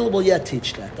 right? Taylor will yet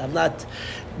teach that. I'm not...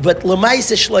 But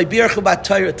L'maisa Shloi Birchu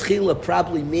B'Torah Tchila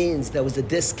probably means there was a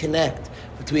disconnect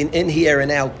between in here and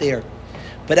out there.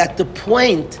 But at the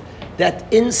point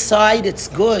that inside it's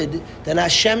good, then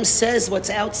Hashem says what's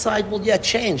outside will yet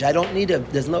change.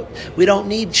 We don't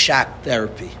need shock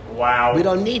therapy. Wow. We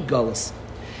don't need goals.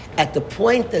 At the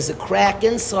point there's a crack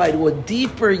inside, or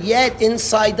deeper yet,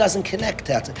 inside doesn't connect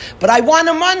to outside. But I want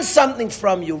to want something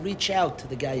from you. Reach out to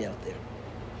the guy out there.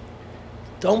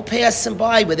 Don't pass him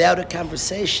by without a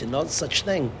conversation. No such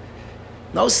thing.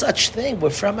 No such thing. We're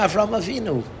from Avram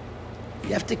Avinu.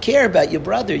 You have to care about your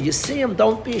brother. You see him,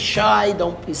 don't be shy,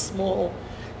 don't be small.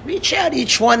 Reach out,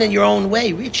 each one in your own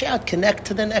way. Reach out, connect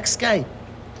to the next guy.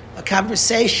 A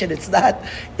conversation, it's not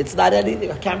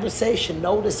anything. A conversation,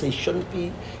 notice he shouldn't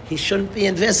be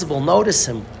invisible. Notice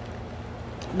him.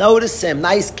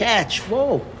 Nice catch.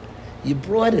 Whoa, you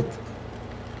brought it.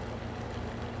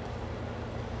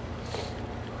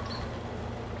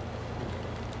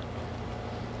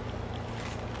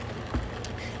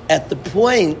 At the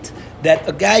point that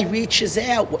a guy reaches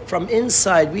out from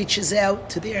inside, reaches out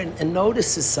to there and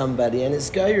notices somebody and is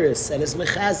gyrus and is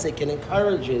mechazik and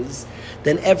encourages,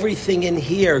 then everything in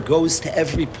here goes to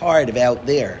every part of out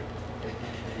there.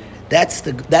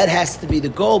 That has to be the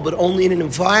goal, but only in an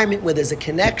environment where there's a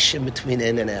connection between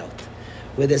in and out,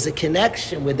 where there's a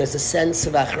connection, where there's a sense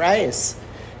of achrayus.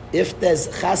 If there's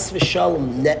chas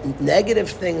v'shalom, negative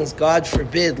things, God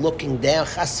forbid, looking down,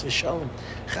 chas v'shalom,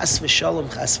 chas v'shalom,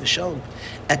 chas v'shalom.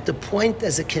 At the point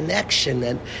there's a connection,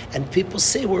 and people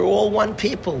see we're all one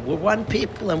people,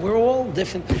 and we're all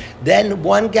different. Then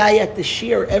one guy at the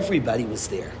shir, everybody was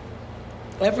there.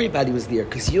 Everybody was there,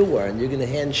 because you were, and you're going to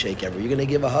handshake everybody, you're going to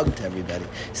give a hug to everybody.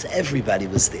 So everybody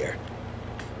was there.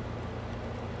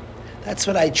 That's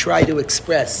what I try to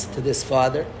express to this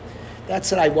father.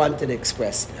 That's what I wanted to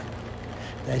express to him.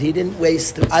 That he didn't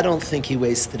waste, I don't think he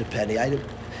wasted a penny. I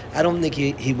don't think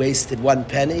he wasted one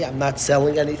penny. I'm not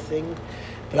selling anything,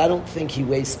 but I don't think he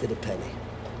wasted a penny.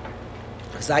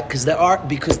 Because the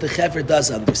Chaver does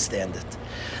understand it.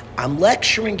 I'm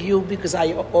lecturing you because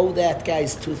I owe that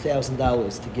guy's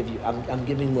 $2,000 to give you. I'm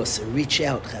giving Musa. Reach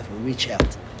out, Chaver, reach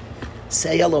out.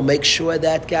 Say hello. Make sure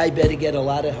that guy better get a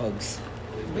lot of hugs.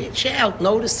 Reach out.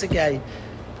 Notice the guy.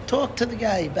 Talk to the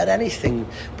guy about anything,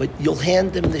 but you'll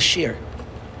hand him the shir.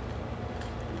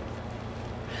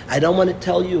 I don't want to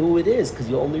tell you who it is because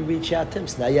you only reach out to him.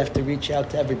 So now you have to reach out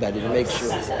to everybody to make sure.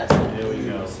 There we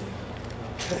go.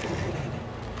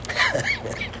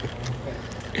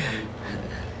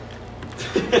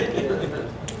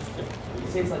 You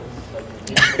say it's like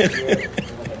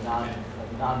a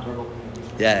non-verbal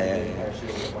communication. Yeah.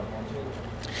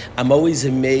 I'm always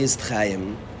amazed,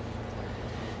 Chaim,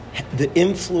 the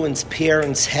influence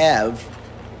parents have.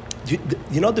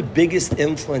 You know the biggest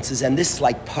influences, and this is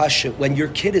like Pasha, when your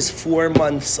kid is 4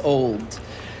 months old,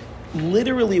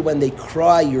 literally when they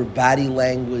cry, your body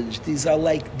language, these are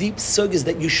like deep sugas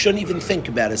that you shouldn't even think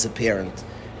about as a parent.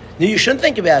 No, you shouldn't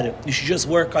think about it. You should just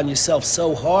work on yourself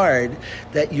so hard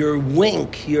that your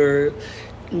wink, the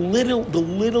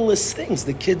littlest things,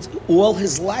 the kid, all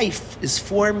his life is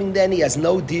forming then, he has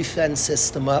no defense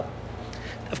system up.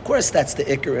 Of course, that's the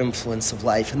Iker influence of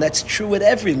life, and that's true at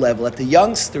every level. At the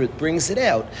youngster, it brings it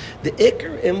out. The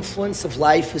Iker influence of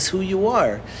life is who you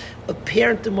are. A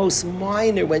parent, the most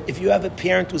minor, if you have a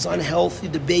parent who's unhealthy,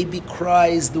 the baby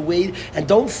cries, and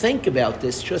don't think about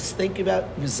this, just think about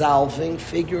resolving,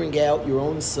 figuring out your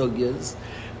own sugyas.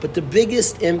 But the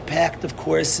biggest impact, of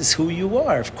course, is who you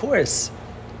are, of course.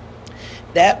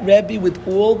 That Rebbe, with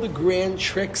all the grand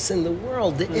tricks in the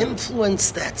world, the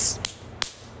influence that's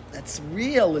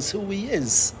real is who he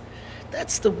is.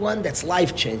 That's the one that's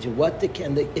life-changing. If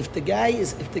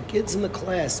the kids in the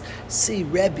class see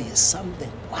Rebbe is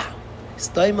something, wow.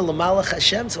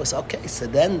 Okay, so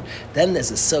then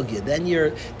there's a sugya.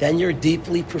 Then you're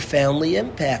deeply, profoundly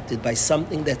impacted by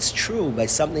something that's true, by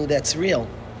something that's real.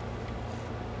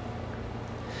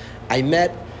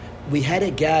 We had a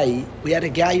guy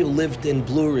who lived in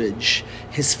Blue Ridge.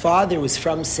 His father was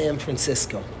from San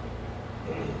Francisco.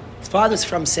 Father's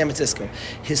from San Francisco.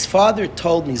 His father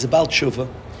told me, he's about tshuva.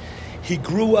 He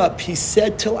grew up, he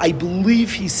said till, I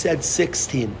believe he said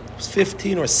 16. It was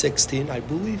 15 or 16, I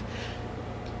believe.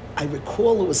 I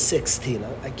recall it was 16.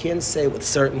 I can't say with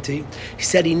certainty. He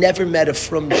said he never met a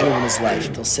frum Jew in his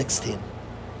life till 16.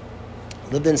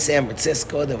 Lived in San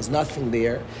Francisco, there was nothing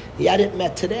there. He hadn't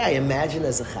met today, I imagine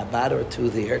there's a Chabad or two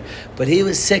there. But he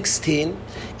was 16,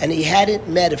 and he hadn't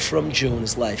met a frum Jew in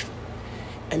his life.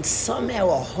 And somehow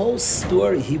a whole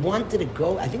story, he wanted to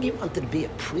go, I think he wanted to be a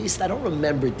priest, I don't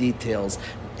remember details.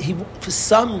 For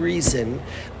some reason,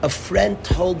 a friend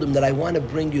told him that I want to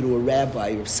bring you to a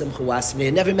rabbi, Rav Simcha Wasserman.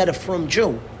 He never met a frum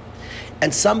Jew.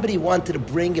 And somebody wanted to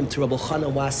bring him to Rabbi Chana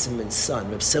Wasserman's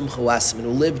son, Rav Simcha Wasserman,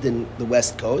 who lived in the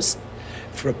West Coast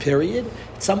for a period.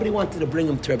 Somebody wanted to bring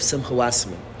him to Rav Simcha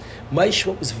Wasserman. Maish,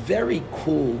 what was very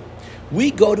cool, we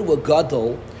go to a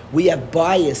gadol, we have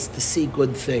bias to see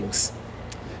good things.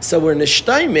 So we're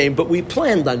nishtaimim, but we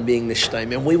planned on being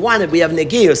nishtaimim. We have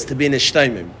negiyos to be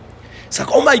nishtaimim. It's like,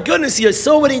 oh my goodness, you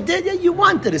saw what he did? Yeah, you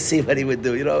wanted to see what he would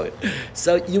do, you know.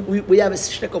 So we have a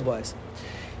shtickle boys.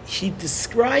 He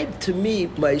described to me,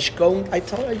 I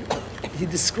told you, he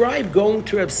described going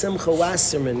to Reb Simcha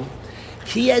Wasserman.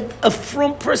 He had a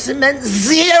from person meant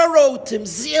zero to him,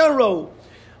 zero.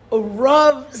 A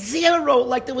Rav, zero.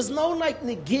 Like there was no like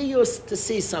negius to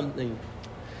see something.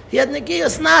 He had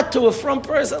negius not to a from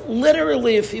person.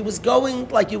 Literally, if he was going,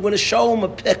 like you were going to show him a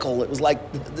pickle, it was like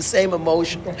the same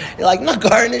emotion. You're like, not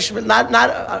garnishment,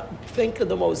 not think of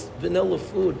the most vanilla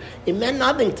food. It meant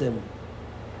nothing to him.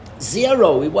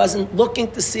 Zero. He wasn't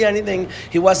looking to see anything.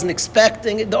 He wasn't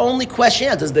expecting it. The only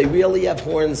question, does they really have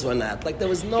horns or not? Like there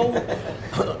was nothing,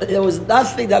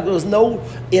 there was no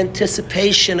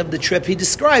anticipation of the trip. He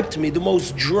described to me the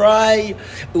most dry.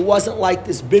 It wasn't like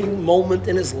this big moment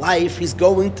in his life. He's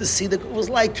going to see it was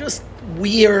like just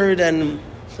weird and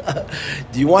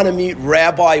do you want to meet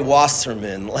Rabbi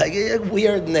Wasserman? Like a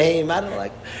weird name. I don't know,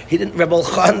 like he didn't Rebel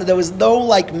Khan. There was no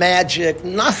like magic.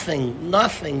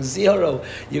 Nothing. Zero.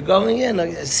 You're going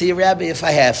in. See Rabbi if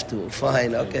I have to.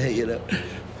 Fine. Okay.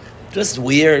 Just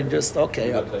weird. Just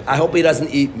okay. I hope he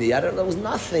doesn't eat me. I don't know. There was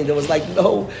nothing. There was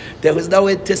no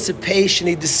anticipation.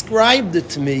 He described it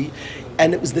to me,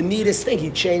 and it was the neatest thing. He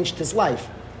changed his life.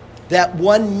 That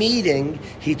one meeting,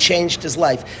 he changed his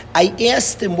life. I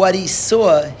asked him what he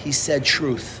saw. He said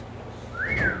truth.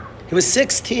 He was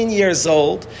 16 years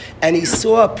old, and he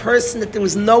saw a person that there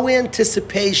was no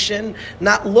anticipation,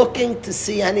 not looking to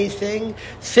see anything.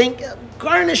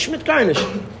 Garnish.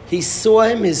 He saw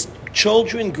him, his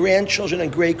children, grandchildren, and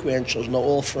great-grandchildren are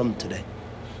all from today.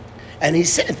 And he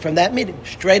said from that meeting,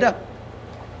 straight up,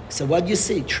 he said, what do you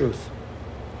see? Truth.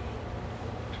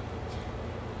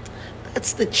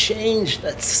 That's the change.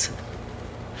 That's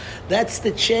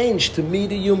the change, to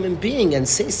meet a human being and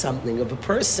see something of a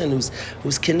person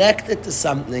who's connected to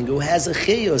something, who has a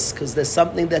chiyus, because there's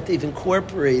something that they've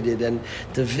incorporated and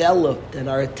developed and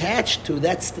are attached to.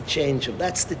 That's the change.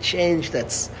 That's the change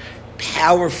that's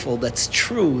powerful, that's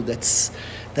true, that's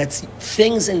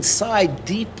things inside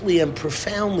deeply and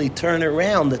profoundly turn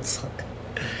around. That's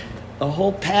a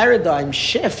whole paradigm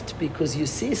shift because you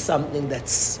see something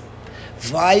that's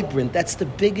vibrant. That's the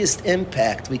biggest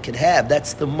impact we could have.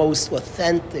 That's the most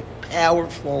authentic,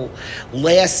 powerful,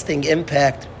 lasting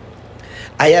impact.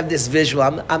 I have this visual.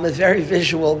 I'm a very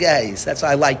visual guy. So that's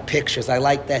why I like pictures. I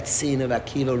like that scene of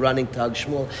Akiva running to Hag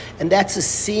Shmuel. And that's a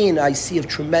scene I see of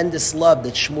tremendous love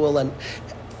that Shmuel and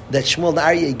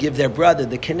Aryeh give their brother.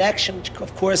 The connection,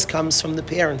 of course, comes from the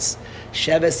parents.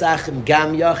 Sheves Achim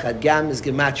Gam Yochad. Gam is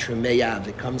Gematria Meyav.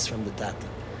 It comes from the Tata.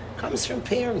 Comes from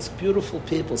parents, beautiful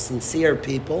people, sincere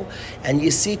people, and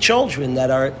you see children that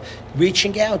are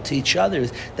reaching out to each other.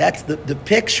 That's the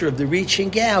picture of the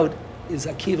reaching out is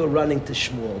Akiva running to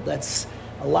Shmuel. That's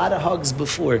a lot of hugs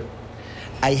before.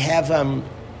 I have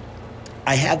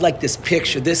like this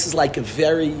picture. This is like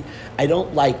I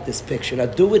don't like this picture. Now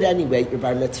do it anyway at your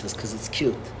bar mitzvahs because it's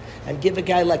cute. And give a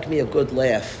guy like me a good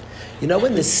laugh. You know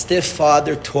when the stiff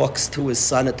father talks to his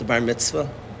son at the bar mitzvah?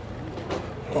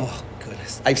 Oh,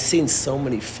 I've seen so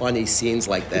many funny scenes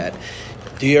like that.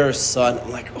 Dear son,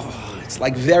 I'm like, it's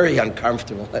like very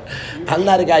uncomfortable. I'm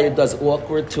not a guy who does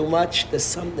awkward too much. There's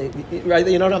something, right?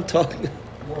 You know what I'm talking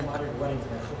about? More modern weddings.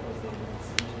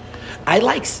 I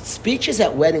like speeches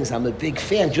at weddings. I'm a big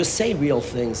fan. Just say real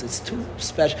things. It's too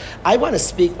special. I want to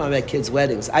speak by my kids'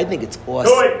 weddings. I think it's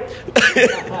awesome.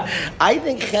 I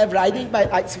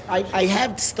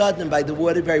have studied by the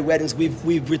Waterbury weddings.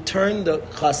 We've returned the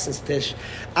chassan's tish.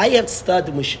 I have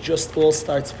studied. We should just all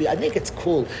start speaking. I think it's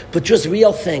cool, but just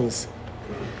real things.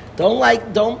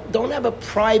 Don't have a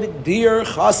private dear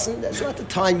chassan. That's not the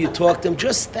time you talk to them.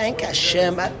 Just thank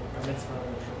Hashem.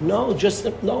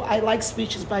 I like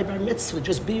speeches by bar mitzvah.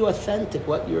 Just be authentic,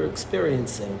 what you're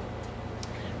experiencing.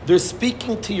 They're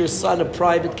speaking to your son a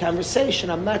private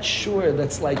conversation. I'm not sure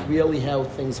that's like really how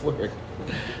things work.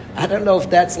 I don't know if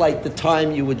that's like the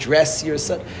time you address your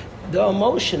son. The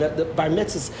emotion, the bar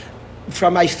mitzvahs,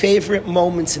 from my favorite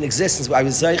moments in existence, I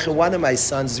was zeicher, one of my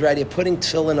sons is ready. Putting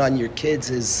tefillin on your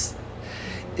kids is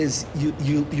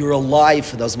you're alive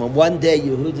for those moments. One day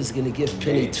Yehuda is going to give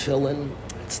Penny tefillin.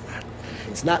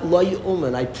 It's not lo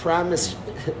yu'uman. I promise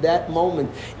that moment,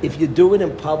 if you do it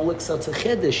in public, so it's a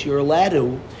chiddush, you're allowed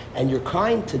to, and you're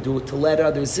kind to do it, to let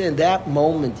others in. That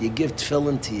moment you give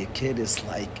tefillin to your kid is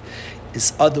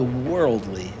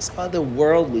otherworldly. It's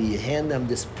otherworldly. You hand them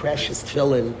this precious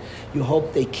tefillin. You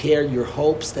hope they care. Your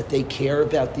hopes that they care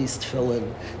about these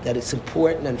tefillin, that it's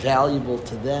important and valuable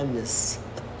to them is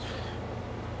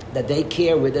that they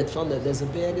care with that tefillin. There's a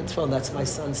bag of tefillin. That's my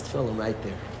son's tefillin right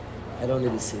there. I don't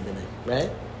need to see the name, right?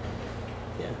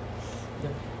 Yeah.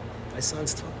 My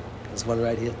son's tefillin. There's one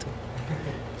right here too.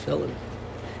 Tefillin.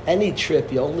 Any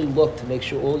trip, you only look to make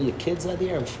sure all your kids are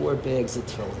there and 4 bags of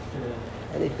tefillin.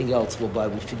 Anything else we'll buy.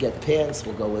 If you get pants,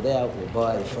 we'll go without. We'll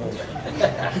buy. Fine.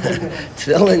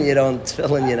 Tefillin, you don't.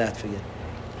 Tefillin, you not forget.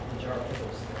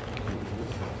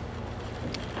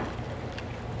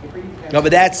 No,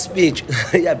 but that speech.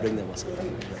 Yeah, bring them also.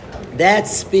 That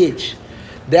speech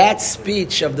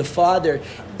of the father,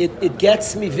 it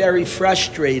gets me very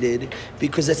frustrated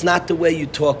because it's not the way you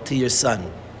talk to your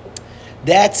son.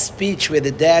 That speech where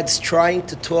the dad's trying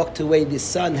to talk to the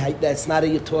son, that's not how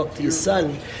you talk to your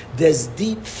son. There's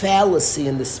deep fallacy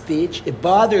in the speech. It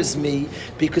bothers me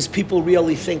because people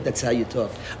really think that's how you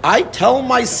talk. I tell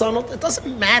my son, it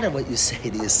doesn't matter what you say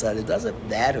to your son. It doesn't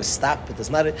matter. Stop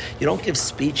it. You don't give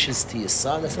speeches to your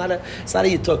son. It's not how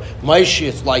you talk. Moshe,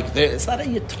 it's like this. It's not how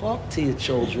you talk to your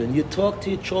children. You talk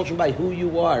to your children by who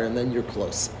you are, and then you're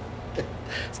close.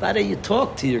 It's not how you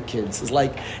talk to your kids. It's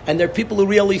like, and there are people who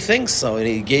really think so. And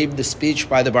he gave the speech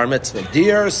by the bar mitzvah,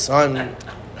 dear son.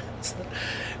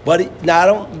 But now I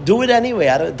don't do it anyway.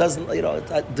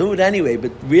 Do it anyway.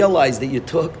 But realize that you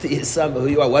talk to your son, who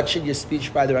you are. What should your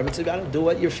speech by the bar mitzvah? I don't do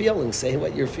what you're feeling. Say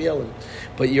what you're feeling.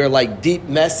 But your like deep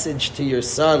message to your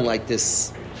son, like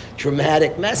this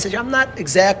dramatic message. I'm not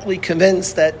exactly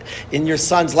convinced that in your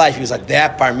son's life he was like,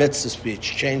 that bar mitzvah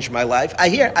speech changed my life. I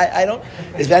don't.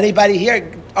 Is anybody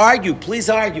here? Argue, please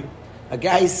argue. A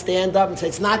guy stand up and say,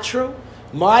 it's not true.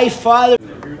 My father.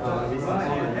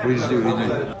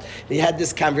 He had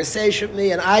this conversation with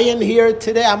me, and I am here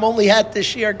today. I'm only had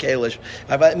this year, Kalish.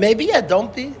 Maybe, yeah,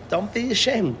 don't be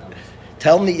ashamed.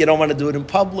 Tell me you don't want to do it in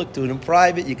public, do it in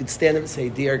private. You can stand up and say,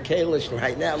 dear Kalish,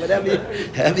 right now, whatever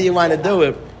you want to do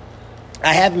it.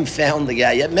 I haven't found the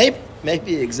guy yet. Maybe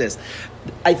it exists.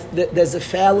 There's a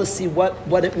fallacy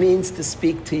what it means to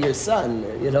speak to your son,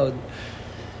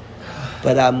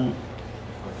 But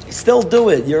still do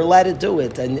it. You're allowed to do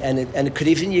it, and it could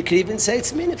even you could even say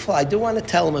it's meaningful. I do want to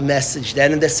tell him a message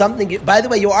then, and there's something. By the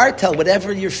way, you are telling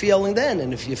whatever you're feeling then,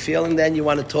 and if you're feeling then you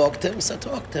want to talk to him, so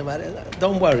talk to him.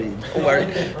 Don't worry. Don't worry.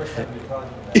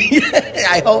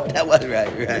 I hope that was right.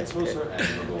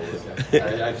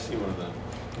 I've seen one of them.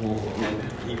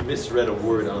 And he misread a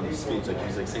word on the speech, like he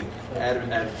was like saying Adam,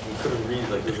 he couldn't read,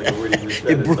 like it was like a word he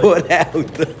misread. It brought out.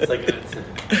 It's like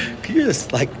can you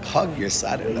just like hug your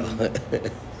son? I don't know.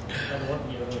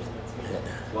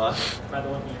 What?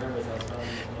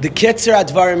 The Ketzer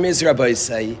Advarim is Rabbi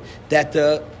say that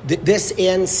this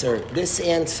answer,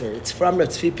 it's from Rav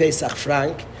Tzvi Pesach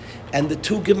Frank, and the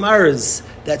two Gemaras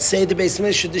that say the Beis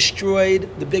Midrash destroyed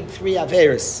the big three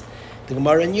Averos. The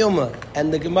Gemara in Yoma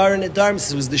and the Gemara in Adarm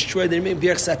was destroyed. The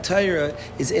Birch Satira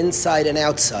is inside and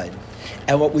outside.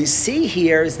 And what we see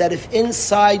here is that if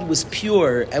inside was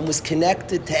pure and was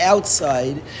connected to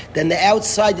outside, then the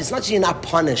outside is not just you're not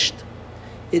punished.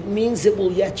 It means it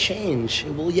will yet change.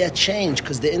 It will yet change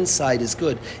because the inside is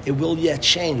good. It will yet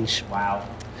change. Wow.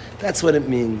 That's what it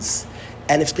means.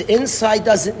 And if the inside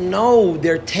doesn't know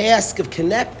their task of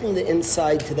connecting the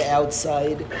inside to the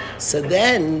outside, so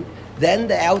then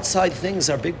the outside things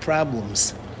are big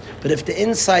problems. But if the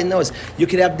inside knows, you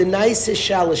could have the nicest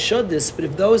shalashuddis, but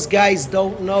if those guys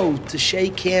don't know to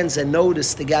shake hands and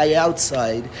notice the guy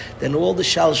outside, then all the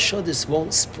shalashuddis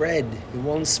won't spread. It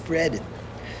won't spread.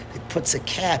 It puts a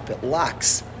cap, it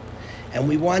locks. And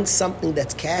we want something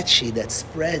that's catchy, that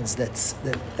spreads, that's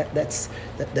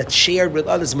shared with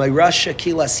others. My Rasha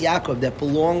Kilas Yaakov, that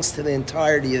belongs to the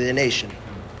entirety of the nation.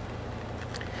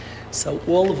 So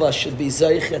all of us should be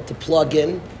zeichet to plug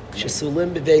in,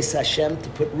 shesulim b'veis Hashem, to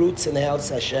put roots in the house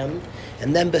Hashem,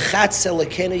 and then b'chatz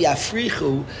elokenu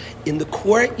yafrichu, in the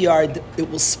courtyard it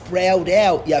will sprout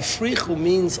out. Yafrichu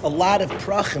means a lot of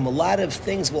prachim, a lot of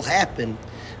things will happen.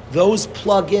 Those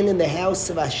plug in the house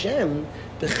of Hashem.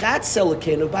 B'chatz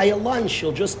elokenu, by a lunch,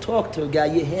 you'll just talk to a guy.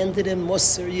 You handed him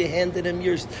Musar, you handed him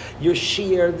your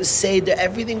shear, the Seder,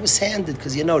 everything was handed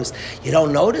because you notice. You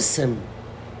don't notice him.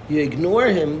 You ignore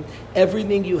him,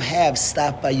 everything you have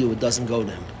stopped by you. It doesn't go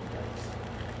to him.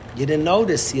 You didn't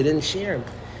notice, you didn't share him.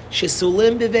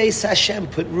 Shesulim b'veis Hashem,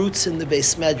 put roots in the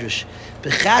Beis Medrash.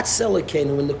 B'chatz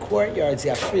elokenu, in the courtyards,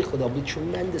 yafrichu, there'll be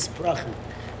tremendous brachim.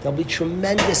 There'll be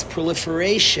tremendous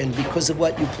proliferation because of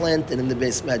what you planted in the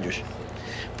Beis Medrash.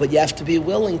 But you have to be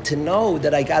willing to know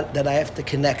that I have to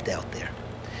connect out there.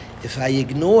 If I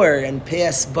ignore and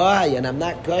pass by and I'm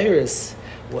not gyrus,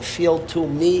 or feel too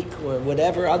meek, or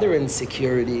whatever other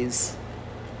insecurities,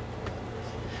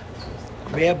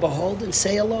 grab a hold and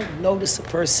say hello. Notice a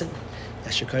person.